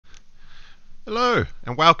Hello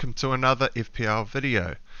and welcome to another FPL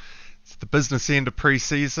video. It's the business end of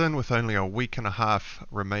pre-season with only a week and a half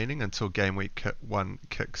remaining until game week 1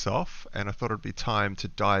 kicks off, and I thought it'd be time to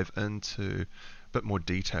dive into a bit more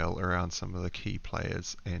detail around some of the key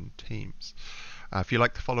players and teams. If you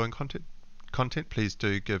like the following content, please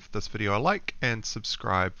do give this video a like and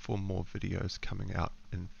subscribe for more videos coming out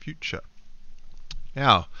in future.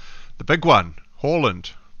 Now, the big one,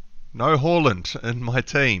 Haaland. No Haaland in my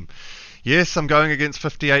team. Yes, I'm going against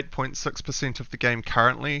 58.6% of the game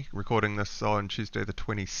currently, recording this on Tuesday the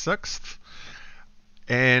 26th.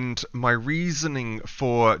 And my reasoning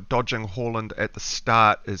for dodging Haaland at the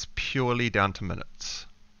start is purely down to minutes.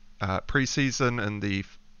 Pre-season, in the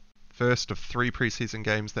first of 3 pre-season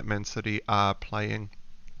games that Man City are playing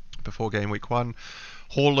before game week 1,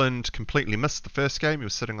 Haaland completely missed the first game. He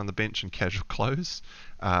was sitting on the bench in casual clothes.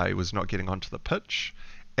 He was not getting onto the pitch.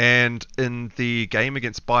 And in the game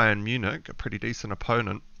against Bayern Munich, a pretty decent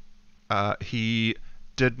opponent, he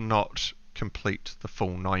did not complete the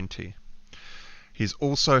full 90. He's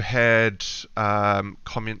also had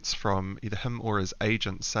comments from either him or his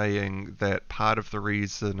agent saying that part of the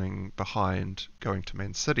reasoning behind going to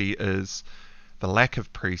Man City is the lack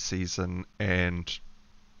of pre-season and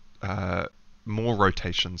more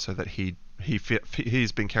rotation, so that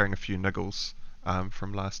he's been carrying a few niggles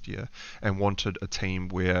from last year and wanted a team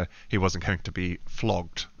where he wasn't going to be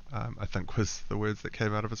flogged, I think was the words that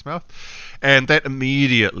came out of his mouth. And that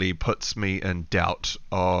immediately puts me in doubt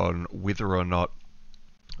on whether or not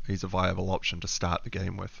he's a viable option to start the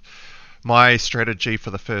game with. My strategy for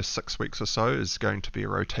the first 6 weeks or so is going to be a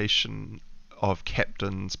rotation of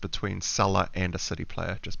captains between Salah and a City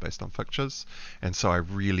player, just based on fixtures. And so I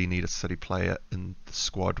really need a City player in the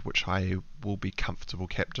squad which I will be comfortable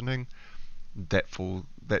captaining. That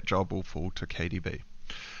job will fall to KDB.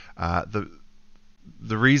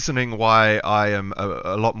 The reasoning why I am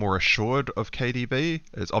a lot more assured of KDB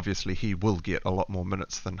is obviously he will get a lot more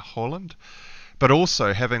minutes than Haaland, but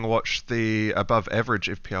also having watched the Above Average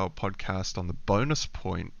FPL podcast on the bonus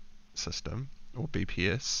point system, or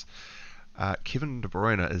BPS, Kevin De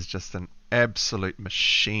Bruyne is just an absolute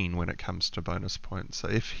machine when it comes to bonus points. So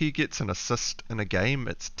if he gets an assist in a game,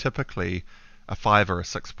 it's typically a 5 or a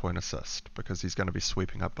 6 point assist, because he's going to be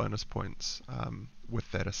sweeping up bonus points with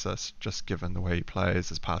that assist, just given the way he plays,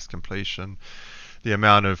 his pass completion, the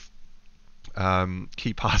amount of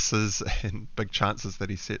key passes and big chances that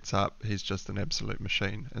he sets up. He's just an absolute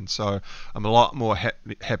machine. And so I'm a lot more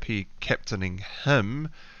happy captaining him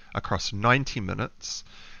across 90 minutes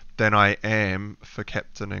than I am for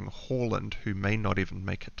captaining Haaland, who may not even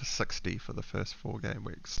make it to 60 for the first 4 game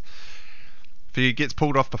weeks. If he gets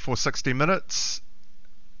pulled off before 60 minutes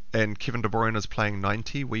and Kevin De Bruyne is playing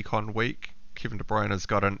 90 week on week, Kevin De Bruyne has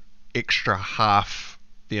got an extra half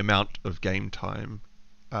the amount of game time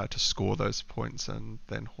to score those points in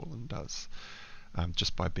than Haaland does,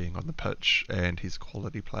 just by being on the pitch, and he's a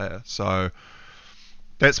quality player. So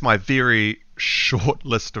that's my very short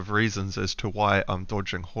list of reasons as to why I'm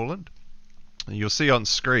dodging Haaland. And you'll see on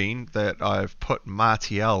screen that I've put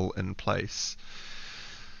Martial in place.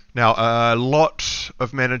 Now, a lot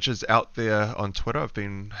of managers out there on Twitter, I've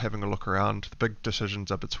been having a look around, the big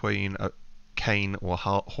decisions are between Kane or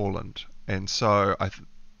Haaland. And so I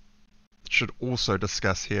should also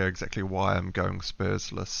discuss here exactly why I'm going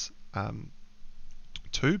Spursless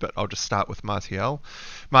too, but I'll just start with Martial.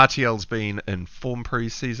 Martial's been in form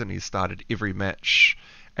pre-season. He's started every match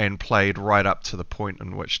and played right up to the point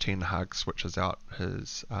in which Ten Hag switches out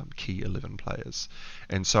his key 11 players.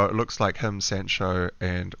 And so it looks like him, Sancho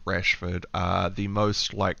and Rashford are the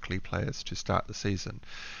most likely players to start the season.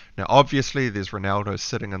 Now obviously there's Ronaldo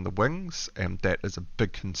sitting in the wings, and that is a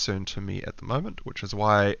big concern to me at the moment, which is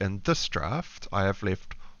why in this draft I have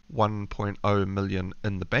left 1.0 million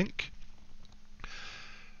in the bank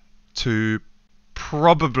to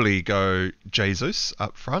probably go Jesus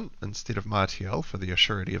up front instead of Martial for the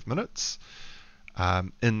assurity of minutes,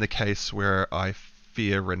 in the case where I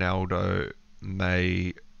fear Ronaldo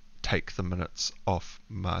may take the minutes off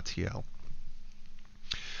Martial.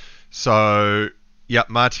 So yeah,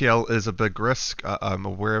 Martial is a big risk. I'm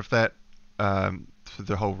aware of that, for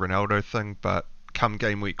the whole Ronaldo thing, but come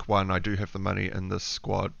game week 1 I do have the money in this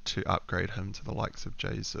squad to upgrade him to the likes of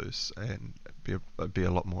Jesus and be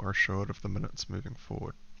a lot more assured of the minutes moving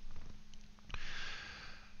forward.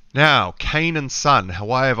 Now, Kane and Son,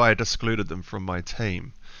 why have I excluded them from my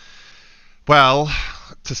team? Well,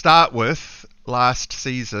 to start with, last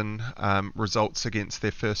season results against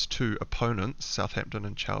their first 2 opponents, Southampton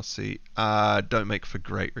and Chelsea, don't make for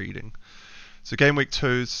great reading. So game week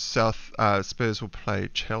 2, Spurs will play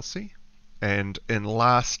Chelsea. And in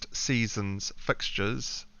last season's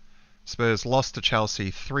fixtures, Spurs lost to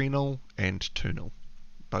Chelsea 3-0 and 2-0,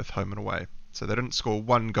 both home and away. So they didn't score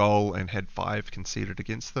one goal and had 5 conceded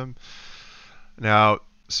against them. Now,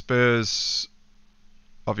 Spurs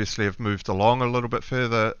obviously have moved along a little bit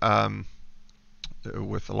further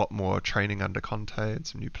with a lot more training under Conte and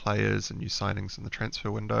some new players and new signings in the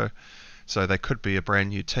transfer window. So they could be a brand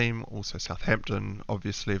new team. Also, Southampton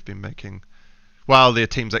obviously have been making... Well, their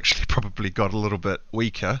team's actually probably got a little bit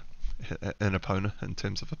weaker in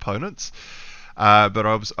terms of opponents. But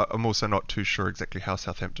I'm also not too sure exactly how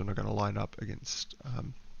Southampton are going to line up against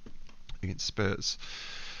Spurs.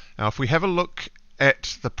 Now, if we have a look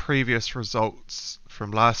at the previous results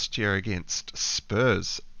from last year against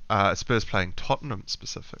Spurs, Spurs playing Tottenham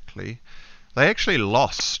specifically, they actually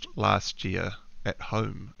lost last year at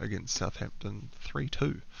home against Southampton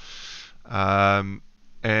 3-2.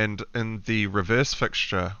 And in the reverse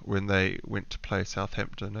fixture, when they went to play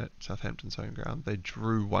Southampton at Southampton's home ground, they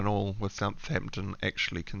drew 1-1 with Southampton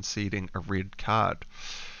actually conceding a red card.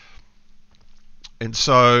 And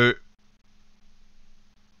so,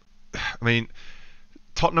 I mean,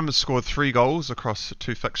 Tottenham has scored 3 goals across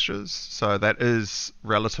 2 fixtures, so that is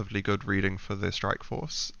relatively good reading for their strike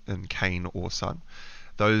force in Kane or Son.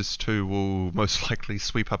 Those 2 will most likely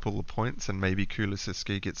sweep up all the points, and maybe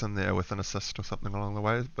Kulusevski gets in there with an assist or something along the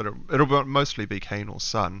way, but it'll mostly be Kane or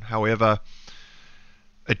Son. However,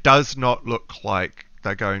 it does not look like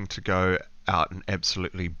they're going to go out and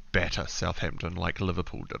absolutely batter Southampton like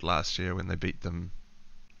Liverpool did last year when they beat them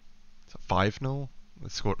 5-0. They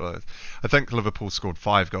scored, I think Liverpool scored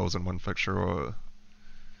 5 goals in one fixture, or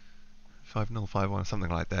 5-0, 5-1,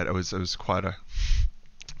 something like that. It was quite a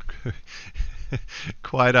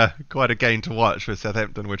quite a game to watch with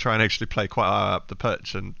Southampton. We're trying to actually play quite high up the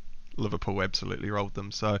pitch, and Liverpool absolutely rolled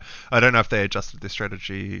them. So I don't know if they adjusted their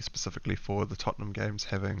strategy specifically for the Tottenham games,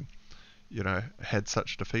 having had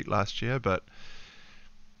such defeat last year. But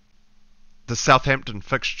the Southampton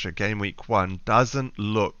fixture, game week 1, doesn't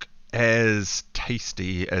look as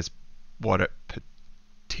tasty as what it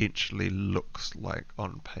potentially looks like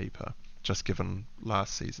on paper, just given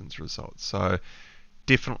last season's results. So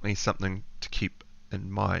definitely something to keep in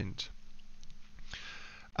mind.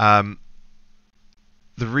 The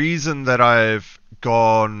reason that I've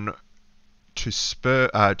gone to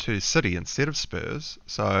City instead of Spurs,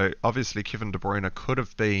 so obviously Kevin De Bruyne could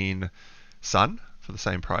have been Son for the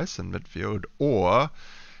same price in midfield, or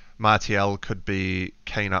Martial could be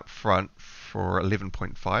Kane up front for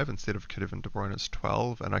 11.5 instead of Kevin De Bruyne's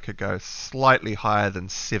 12, and I could go slightly higher than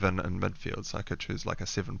 7 in midfield, so I could choose like a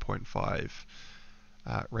 7.5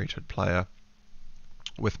 rated player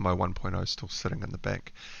with my 1.0 still sitting in the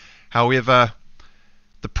bank. However,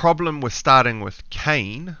 the problem with starting with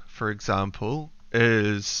Kane, for example,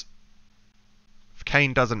 is if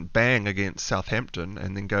Kane doesn't bang against Southampton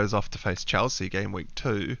and then goes off to face Chelsea game week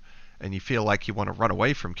 2, and you feel like you want to run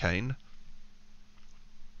away from Kane,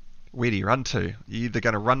 where do you run to? You're either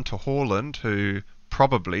going to run to Haaland, who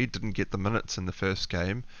probably didn't get the minutes in the first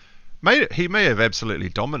game. He may have absolutely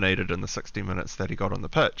dominated in the 60 minutes that he got on the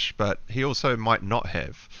pitch, but he also might not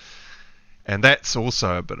have. And that's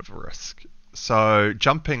also a bit of a risk. So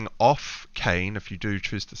jumping off Kane, if you do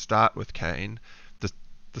choose to start with Kane,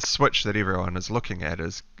 the switch that everyone is looking at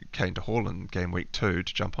is Kane to Haaland game week 2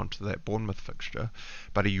 to jump onto that Bournemouth fixture.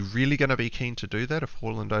 But are you really going to be keen to do that if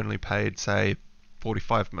Haaland only played, say,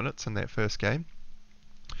 45 minutes in that first game?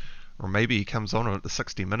 Or maybe he comes on at the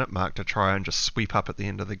 60-minute mark to try and just sweep up at the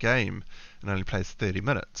end of the game and only plays 30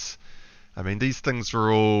 minutes. I mean, these things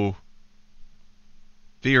are all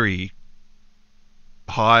very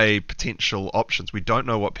high potential options. We don't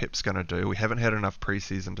know what Pep's going to do. We haven't had enough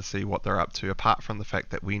preseason to see what they're up to, apart from the fact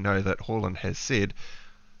that we know that Haaland has said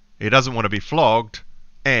he doesn't want to be flogged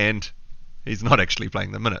and he's not actually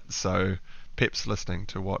playing the minutes. So Pep's listening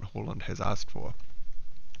to what Haaland has asked for,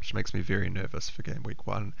 which makes me very nervous for game week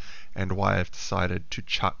 1 and why I've decided to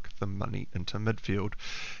chuck the money into midfield.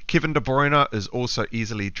 Kevin De Bruyne is also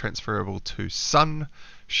easily transferable to Son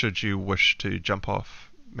should you wish to jump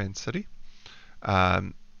off Man City.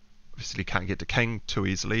 Obviously can't get to Kane too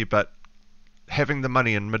easily, but having the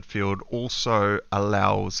money in midfield also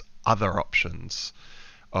allows other options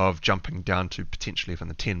of jumping down to potentially even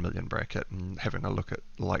the 10 million bracket and having a look at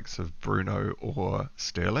the likes of Bruno or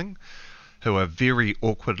Sterling, who are very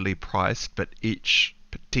awkwardly priced, but each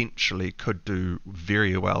potentially could do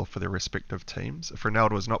very well for their respective teams. If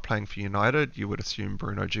Ronaldo is not playing for United, you would assume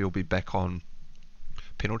Bruno G will be back on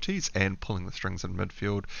penalties and pulling the strings in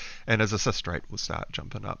midfield, and his assist rate will start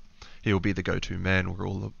jumping up. He will be the go-to man where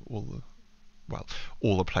all well,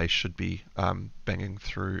 all the plays should be banging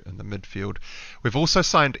through in the midfield. We've also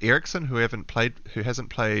signed Eriksen, who hasn't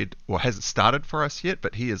played or hasn't started for us yet,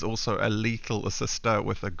 but he is also a lethal assister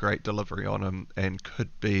with a great delivery on him and could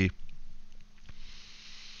be.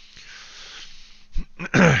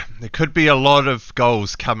 There could be a lot of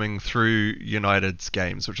goals coming through United's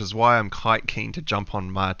games, which is why I'm quite keen to jump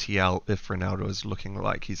on Martial if Ronaldo is looking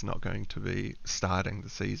like he's not going to be starting the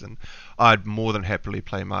season. I'd more than happily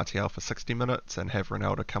play Martial for 60 minutes and have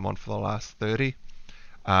Ronaldo come on for the last 30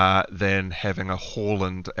 than having a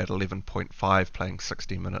Haaland at 11.5 playing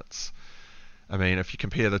 60 minutes. I mean, if you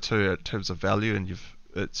compare the two in terms of value, and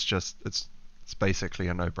it's basically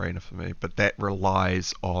a no-brainer for me. But that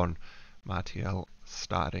relies on Martial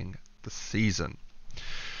starting the season.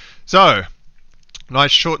 So,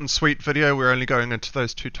 nice short and sweet video. We're only going into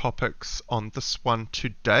those two topics on this one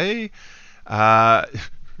today.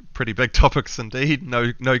 Pretty big topics indeed.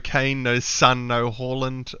 No Kane, no Son, no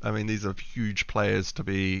Haaland. I mean, these are huge players to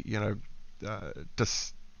be,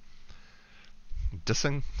 dissing.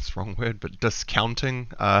 It's the wrong word, but discounting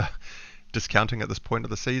at this point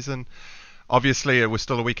of the season. Obviously, we're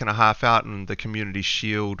still a week and a half out, and the Community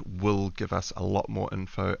Shield will give us a lot more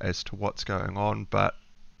info as to what's going on. But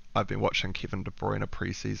I've been watching Kevin De Bruyne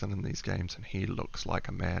pre-season in these games, and he looks like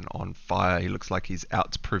a man on fire. He looks like he's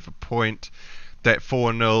out to prove a point. That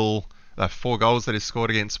 4-0, 4 goals that he scored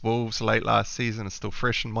against Wolves late last season is still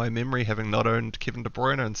fresh in my memory, having not owned Kevin De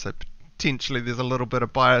Bruyne, and so potentially there's a little bit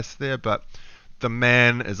of bias there. But the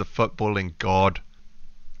man is a footballing god.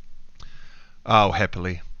 I'll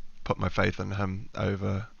happily put my faith in him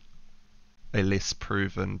over a less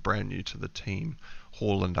proven, brand new to the team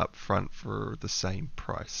Haaland up front for the same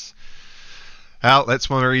price. That's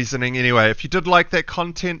my reasoning anyway. If you did like that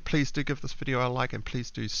content, please do give this video a like, and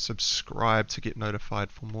please do subscribe to get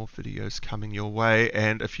notified for more videos coming your way.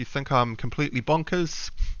 And if you think I'm completely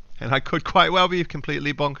bonkers, and I could quite well be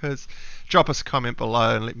completely bonkers, drop us a comment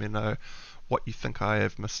below and let me know what you think I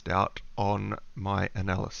have missed out on my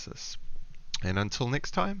analysis. And until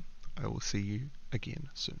next time, I will see you again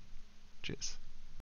soon. Cheers.